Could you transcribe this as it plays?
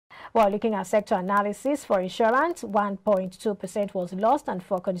Well, looking at sector analysis, for insurance, 1.2% was lost, and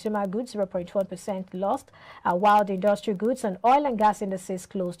for consumer goods, 0.1% lost, while the industrial goods and oil and gas indices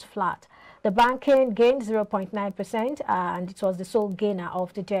closed flat. The banking gained 0.9%, and it was the sole gainer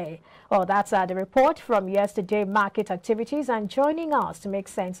of the day. Well, that's the report from yesterday market activities, and joining us to make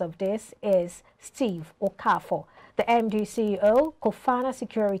sense of this is Steve Okafor, the MD CEO, Kofana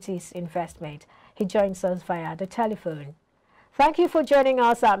Securities Investment. He joins us via the telephone. Thank you for joining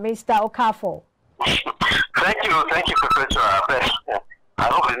us, Mr. Okafor. Thank you, Professor. I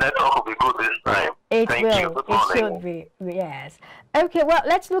hope the network will be good this time. It should be, yes. Okay, well,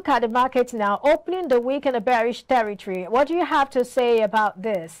 let's look at the market now. Opening the week in a bearish territory. What do you have to say about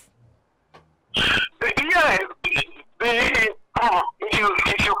this? Yeah, if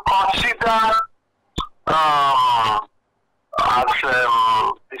you consider as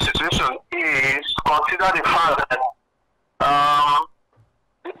the situation is, consider the fact that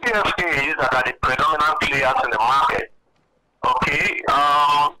the PFAs that are the predominant players in the market. Okay,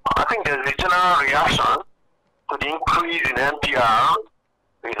 I think there's a general reaction to the increase in NPR.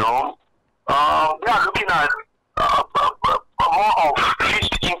 You know, they are looking at more of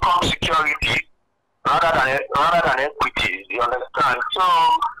fixed income security rather than equities. You understand? So,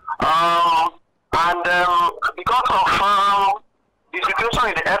 because of the situation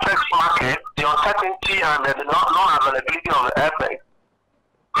in the FX market, the uncertainty and the non-availability of the FX,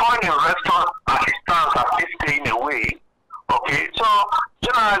 foreign investors as it stands are still staying away. Okay, so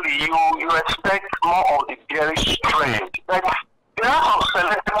generally you expect more of the bearish trend. But there are some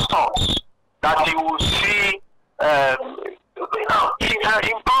selected stocks that you will see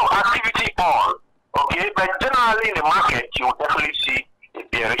improve activity on. Okay, but generally in the market you will definitely see a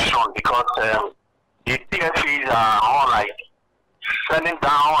bearish trend because the PFEs are more like selling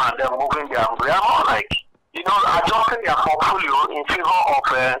down and then moving they are more like, you know, adjusting their portfolio in favor of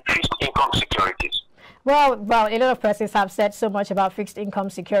fixed income securities. Well, a lot of persons have said so much about fixed income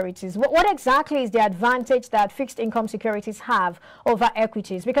securities. What exactly is the advantage that fixed income securities have over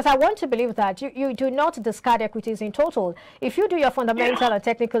equities? Because I want to believe that you do not discard equities in total. If you do your fundamental and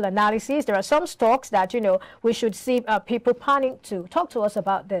technical analysis, there are some stocks that, you know, we should see people panning to. Talk to us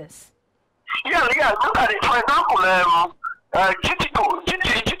about this. Yeah, look at it. For example, GT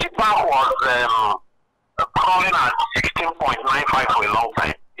Bank was calling at 16.95 for a long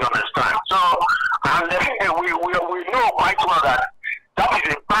time. You understand? So, and we know quite well that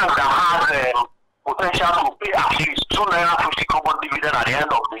is a bank that has potential to pay at least $2.50 dividend at the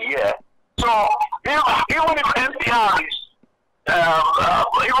end of the year. So, even if NPR is,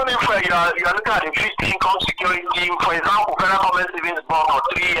 even if you are looking at the fixed income security, for example, federal government savings bond for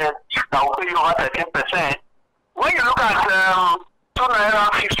 3 years that will pay you over 13%. When you look at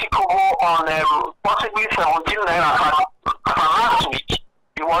 $2.50 on possibly 17 naira for last week,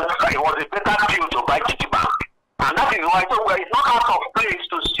 it was a better deal to buy GT Bank. And that is why it's not out of place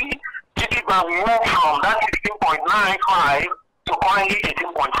to see GT Bank move from that 16.95 to currently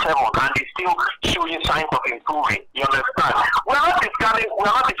 18.7 and it's still showing signs of improving. You understand? We're not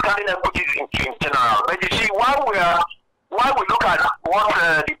discarding equities in general. But you see, while we look at what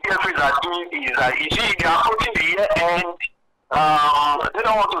the PFAs are doing is that you see they are approaching the year end. They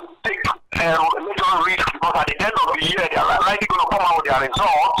don't want to take major risk because at the end of the year they are likely going to come out with their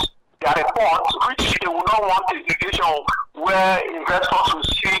results, their reports, which they will not want a situation where investors will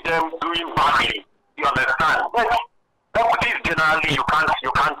see them doing badly. You understand? But equities generally you can't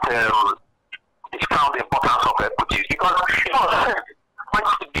discount the importance of equities because you know,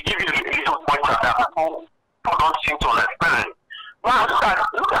 to give you a little point that people don't seem to understand. Now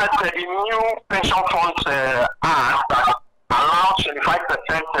look at the new pension funds act that allows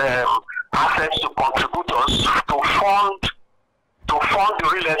 25% assets to contributors to fund the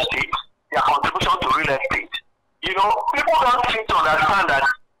real estate, their contribution to real estate. You know, people don't seem to understand that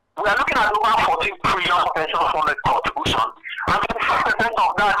we are looking at over 14 trillion pension fund contribution, and 25%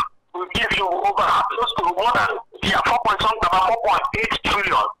 of that will give you over close to more than 4.8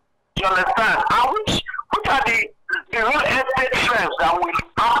 trillion. You understand? And which are the real estate firms that will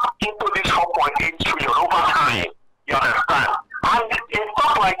tap into this 4.8 trillion over time? You understand? And in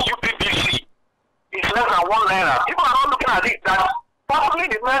stuff like UPBC, it's less than 1 naira. People are not looking at it that possibly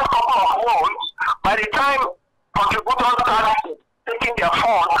the next couple of months, by the time contributors start taking their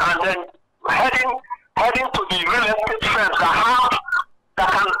funds and then heading to the real estate firms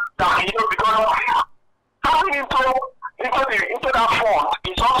that you know, because tapping into that fund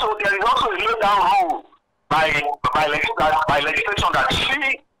is also there is also a lay-down rule by legislation that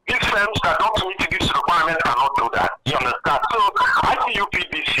see these firms that don't meet these requirements cannot do that. You understand? So I see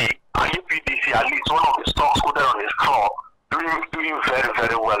UPDC at least one of the stocks quoted on this floor doing very,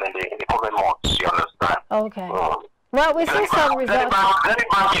 very well in the coming months. You understand? Okay. Well, we see some results. Zenith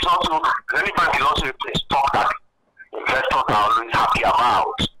Bank is also a stock that investors are always happy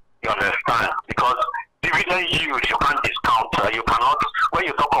about. You understand? Because dividend yield you can't discount. You cannot, when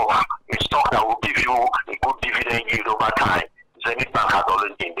you talk of a stock that will give you a good dividend yield over time, Zenith Bank has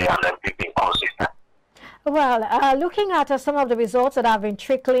always been there and they've been consistent. Well, looking at some of the results that have been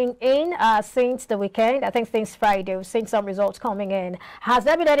trickling in since the weekend, I think since Friday, we've seen some results coming in. Has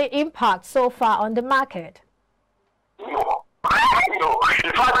there been any impact so far on the market? No. No.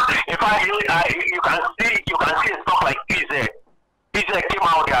 In fact, you can see a stock like PZ. PZ came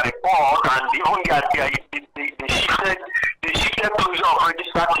out their report and even they shifted closure of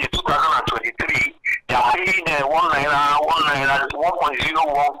registered in 2023. They are paying 1 naira,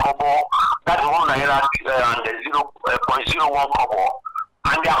 1.01 kobo. That's 1 naira and 0.01 kobo.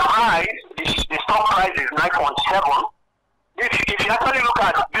 And their price, the stock price is 9.7. If you actually look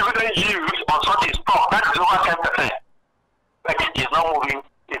at dividend yield on such a stock, that is over 10%. But it's not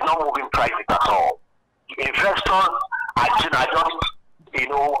moving prices at all. Investors are just,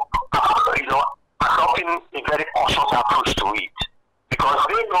 adopting a very cautious approach to it. Because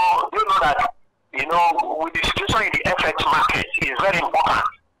they know that, with the situation in the FX market is very important.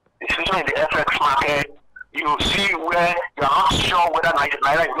 The situation in the FX market, you see where you are not sure whether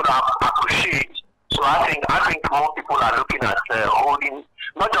Naira is going to appreciate. So I think more people are looking at holding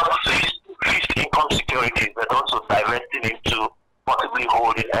not just fixed income securities, but also divesting into possibly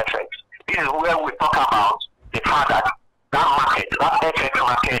holding FX. This is where we talk about the fact that that FX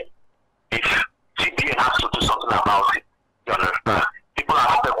market, if CBN has to do something about it, you understand? People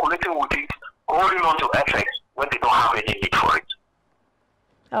are speculating with it, holding on to FX when they don't have any need for it.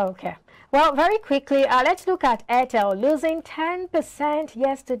 Okay. Well, very quickly, let's look at Airtel losing 10%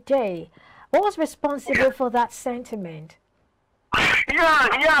 yesterday. What was responsible for that sentiment? Yeah.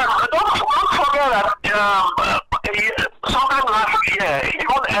 Don't forget that sometime last year, even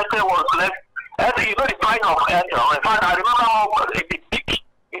Airtel was left. The price of Airtel. In fact, I remember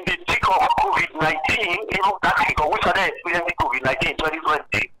in the peak of COVID-19, even that figure, which are experiencing COVID-19 in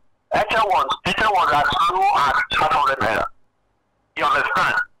 2020, Airtel was as low as 500 naira. You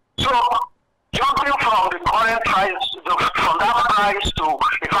understand? So, jumping from the current price, from that price to,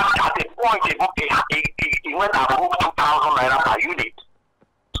 in fact, at a point, it went above 2,000 naira per unit.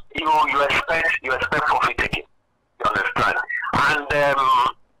 You expect profit taking. You understand? And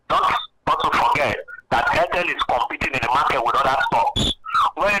don't also forget that Airtel is competing in the market with other stocks.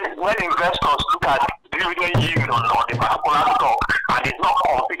 When investors look at dividend yield on the particular stock and it's not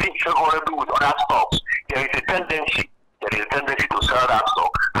competing favorably with other stocks, there is a tendency to sell that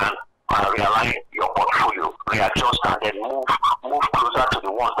stock and realign your portfolio, readjust, and then move closer to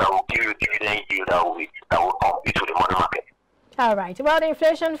the ones that will give you dividend yield that will compete with the money market. All right. Well, the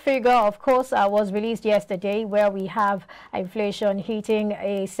inflation figure, of course, was released yesterday, where we have inflation hitting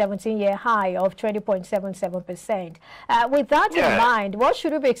a 17-year high of 20.77%. With that in mind, what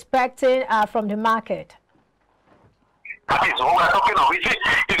should we be expecting from the market? That is what we're talking of. You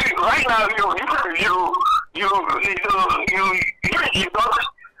see, right now, there is no investment.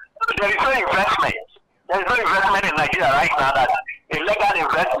 There is no investment in Nigeria right now that a legal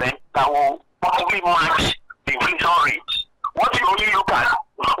investment that will possibly match the inflation rates. What you only look at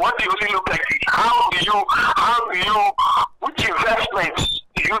is which investments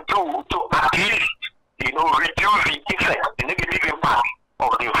do you do to at least, reduce the effect, the negative impact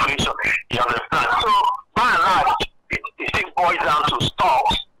of the inflation. You understand? So, by and large, it still boils down to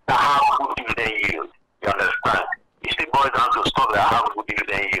stocks that have good dividend yield. You understand? It still boils down to stocks that have good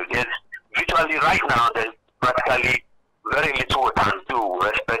dividend yield. Yes, virtually right now, there's practically very little we can do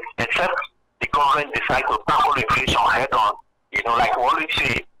except the government decides to tackle inflation head on. Like we always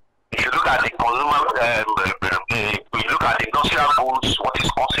say, if you look at the consumer, you look at the industrial goods, what is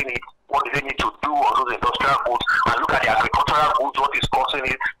causing it, what do they need to do on those industrial goods, and look at the agricultural goods, what is causing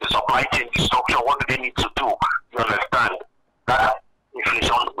it, the supply chain disruption, what do they need to do? You understand that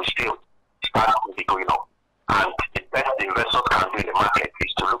inflation will still start to be going up. And the best the investors can do in the market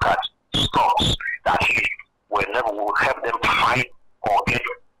is to look at stocks that will help them fight or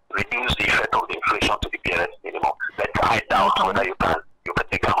reduce the effect of the inflation to the barest minimum. But I doubt whether you can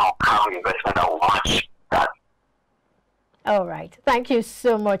take have an investment that will match that. All right. Thank you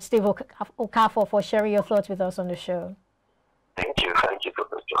so much, Steve Okafor, for sharing your thoughts with us on the show. Thank you,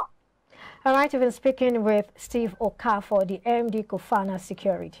 Professor. All right, we've been speaking with Steve Okafor, the MD Kofana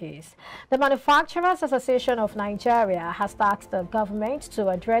Securities. The Manufacturers Association of Nigeria has tasked the government to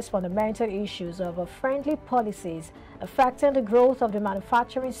address fundamental issues of friendly policies affecting the growth of the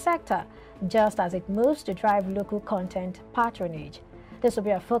manufacturing sector. just as it moves to drive local content patronage. This will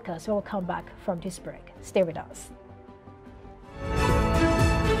be our focus. We'll come back from this break. Stay with us.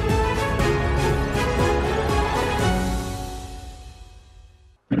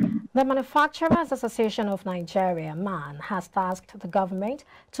 The Manufacturers Association of Nigeria, MAN, has tasked the government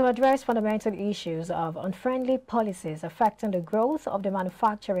to address fundamental issues of unfriendly policies affecting the growth of the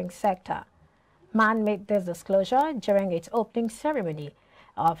manufacturing sector. MAN made this disclosure during its opening ceremony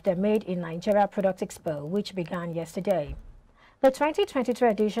of the Made in Nigeria Product Expo, which began yesterday. The 2022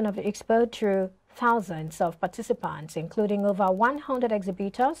 edition of the Expo drew thousands of participants, including over 100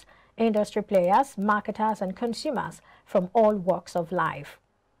 exhibitors, industry players, marketers, and consumers from all walks of life.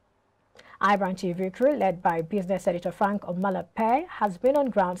 iBrandTV crew, led by business editor Frank Omalape, has been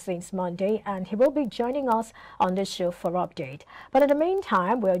on ground since Monday, and he will be joining us on this show for update. But in the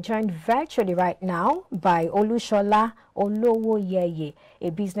meantime, we're joined virtually right now by Olushola Olowoyeye,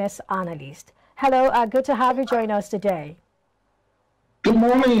 a business analyst. Hello, good to have you join us today. Good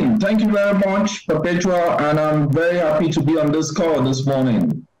morning. Thank you very much, Perpetua, and I'm very happy to be on this call this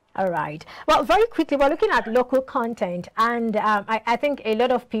morning. All right. Well, very quickly, we're looking at local content, and I think a lot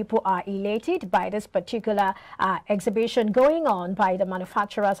of people are elated by this particular exhibition going on by the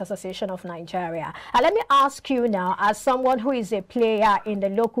Manufacturers Association of Nigeria. Let me ask you now, as someone who is a player in the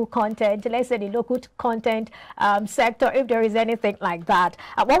local content, let's say the local content sector, if there is anything like that,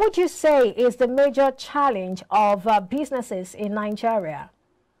 what would you say is the major challenge of businesses in Nigeria?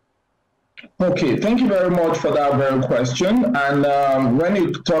 Okay, thank you very much for that very question. And when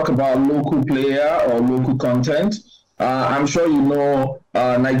you talk about local player or local content, I'm sure you know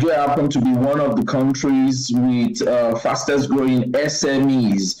Nigeria happened to be one of the countries with fastest growing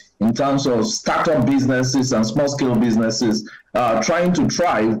SMEs in terms of startup businesses and small scale businesses trying to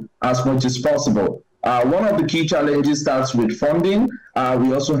thrive as much as possible. One of the key challenges starts with funding.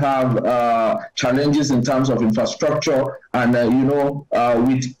 We also have challenges in terms of infrastructure, and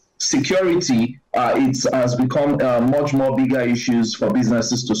with security, it has become much more bigger issues for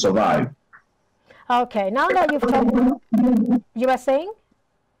businesses to survive. Okay, now that you've talked, you were saying?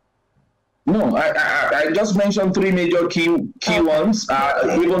 No, I just mentioned three major key ones,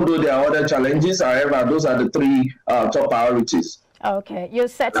 even though there are other challenges. However, those are the three top priorities. Okay, you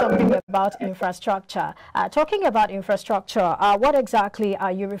said something about infrastructure. Talking about infrastructure, what exactly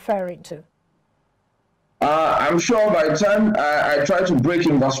are you referring to? I'm sure by the time I try to break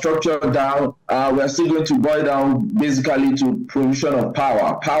infrastructure down, we're still going to boil down basically to provision of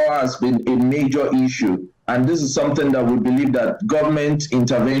power. Power has been a major issue, and this is something that we believe that government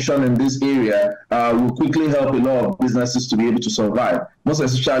intervention in this area will quickly help a lot of businesses to be able to survive, most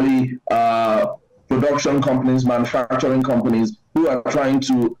especially production companies, manufacturing companies who are trying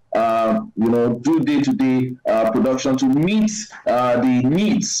to do day-to-day production to meet the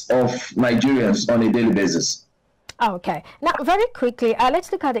needs of Nigerians on a daily basis. Okay. Now, very quickly,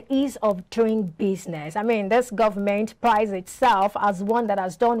 let's look at the ease of doing business. I mean, this government prides itself as one that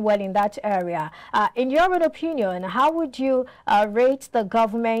has done well in that area. In your own opinion, how would you rate the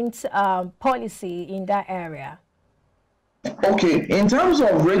government's policy in that area? Okay, in terms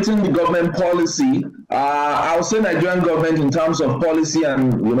of rating the government policy, I would say Nigerian government in terms of policy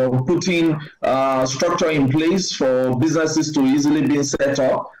and putting structure in place for businesses to easily be set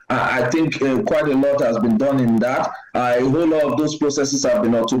up. I think quite a lot has been done in that. A whole lot of those processes have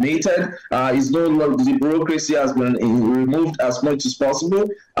been automated. The bureaucracy has been removed as much as possible.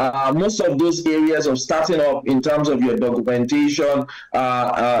 Most of those areas of starting up in terms of your documentation,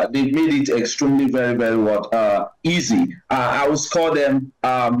 they've made it extremely very, very easy. I would score them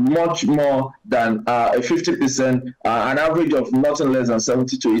much more than a 50%, an average of nothing less than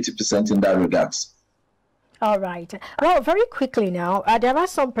 70 to 80% in that regards. All right. Well, very quickly now, there are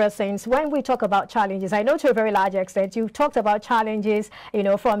some persons, when we talk about challenges, I know to a very large extent, you've talked about challenges,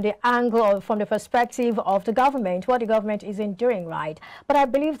 from the angle or from the perspective of the government, what the government isn't doing right. But I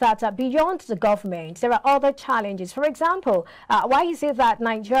believe that beyond the government, there are other challenges. For example, why is it that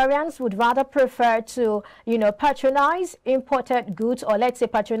Nigerians would rather prefer to, patronize imported goods, or let's say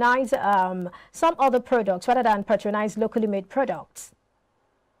patronize some other products rather than patronize locally made products?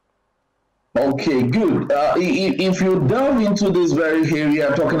 Okay, good. If you delve into this very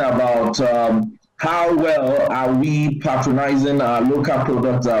area, talking about how well are we patronizing our local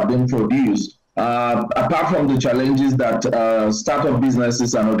products that are being produced, apart from the challenges that startup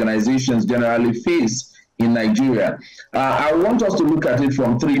businesses and organizations generally face in Nigeria, I want us to look at it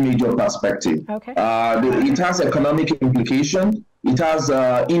from three major perspectives. Okay. It has economic implication, it has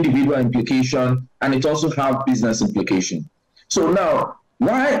individual implication, and it also has business implication. So now,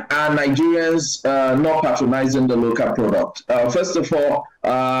 Why are Nigerians not patronizing the local product? First of all,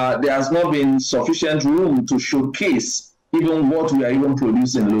 there has not been sufficient room to showcase even what we are even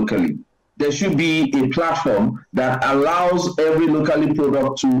producing locally. There should be a platform that allows every locally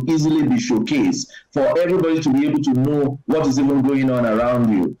product to easily be showcased for everybody to be able to know what is even going on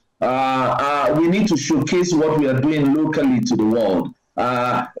around you. We need to showcase what we are doing locally to the world.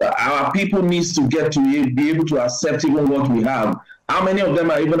 Our people needs to get to be able to accept even what we have. How many of them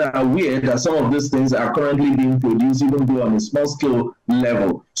are even aware that some of these things are currently being produced, even though on a small scale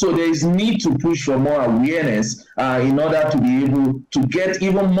level? So there is need to push for more awareness in order to be able to get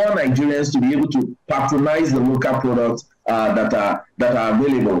even more Nigerians to be able to patronize the local products that are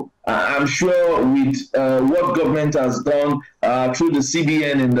available. I'm sure with what government has done through the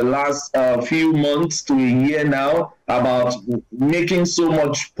CBN in the last few months to a year now about making so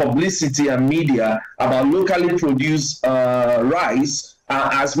much publicity and media about locally produced rice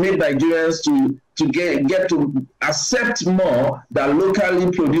has made Nigerians to get to accept more that locally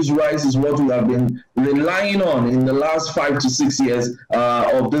produced rice is what we have been relying on in the last 5 to 6 years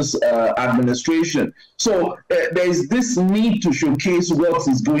of this administration. So there is this need to showcase what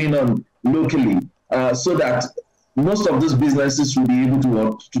is going on locally so that most of these businesses will be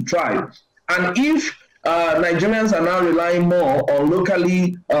able to thrive. And if Nigerians are now relying more on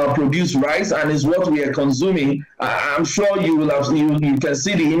locally produced rice and is what we are consuming, I'm sure you can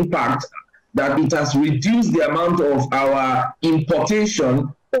see the impact that it has reduced the amount of our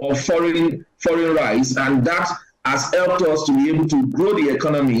importation of foreign rice, and that has helped us to be able to grow the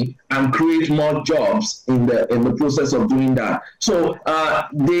economy and create more jobs in the process of doing that. So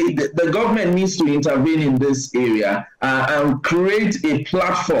the government needs to intervene in this area and create a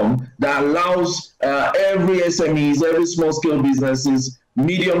platform that allows every SMEs, every small scale businesses,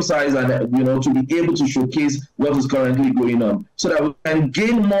 medium size, and to be able to showcase what is currently going on, so that we can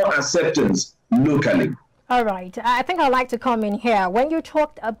gain more acceptance locally. All right. I think I'd like to come in here. When you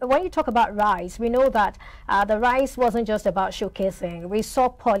talk about rice, we know that the rice wasn't just about showcasing. We saw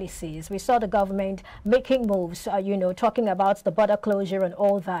policies. We saw the government making moves, talking about the border closure and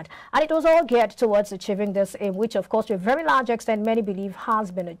all that. And it was all geared towards achieving this aim, which, of course, to a very large extent, many believe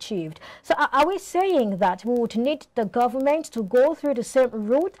has been achieved. So are we saying that we would need the government to go through the same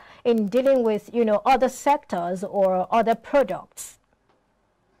route in dealing with, other sectors or other products?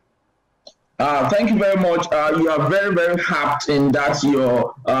 Thank you very much. You are very, very apt in that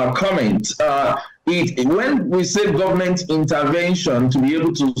your comment. When we say government intervention to be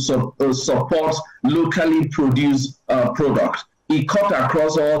able to support locally produced products, it cut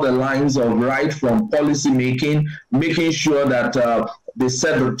across all the lines of right from policy making sure that they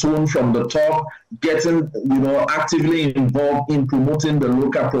set the tone from the top, getting actively involved in promoting the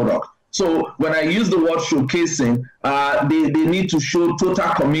local product. So when I use the word showcasing, they need to show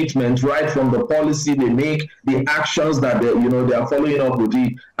total commitment right from the policy they make, the actions that they are following up with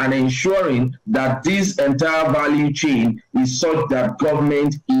it, and ensuring that this entire value chain is such that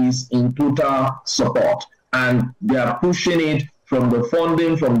government is in total support, and they are pushing it from the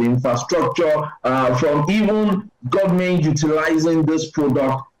funding, from the infrastructure, from even government utilizing this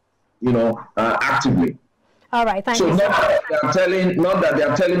product, actively. All right, thank you. So not that they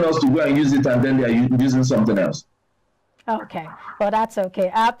are telling us to go and use it and then they are using something else. Okay, well, that's okay.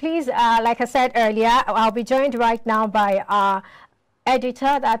 Please, like I said earlier, I'll be joined right now by our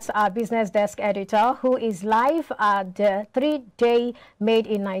editor, that's our business desk editor, who is live at the 3-day Made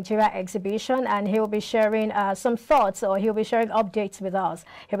in Nigeria exhibition, and he'll be sharing some thoughts, or he'll be sharing updates with us.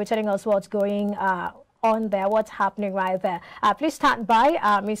 He'll be telling us what's going on there, what's happening right there. Please stand by,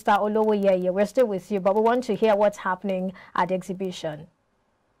 Mr. Olowoyeye. We're still with you, but we want to hear what's happening at the exhibition.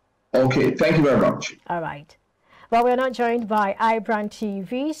 Okay, thank you very much. All right. Well, we're not joined by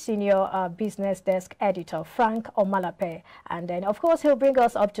iBrandTV senior business desk editor Frank Omalape, and then of course he'll bring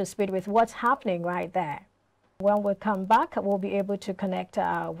us up to speed with what's happening right there. When we come back, we'll be able to connect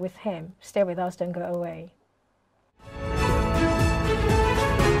with him. Stay with us, don't go away.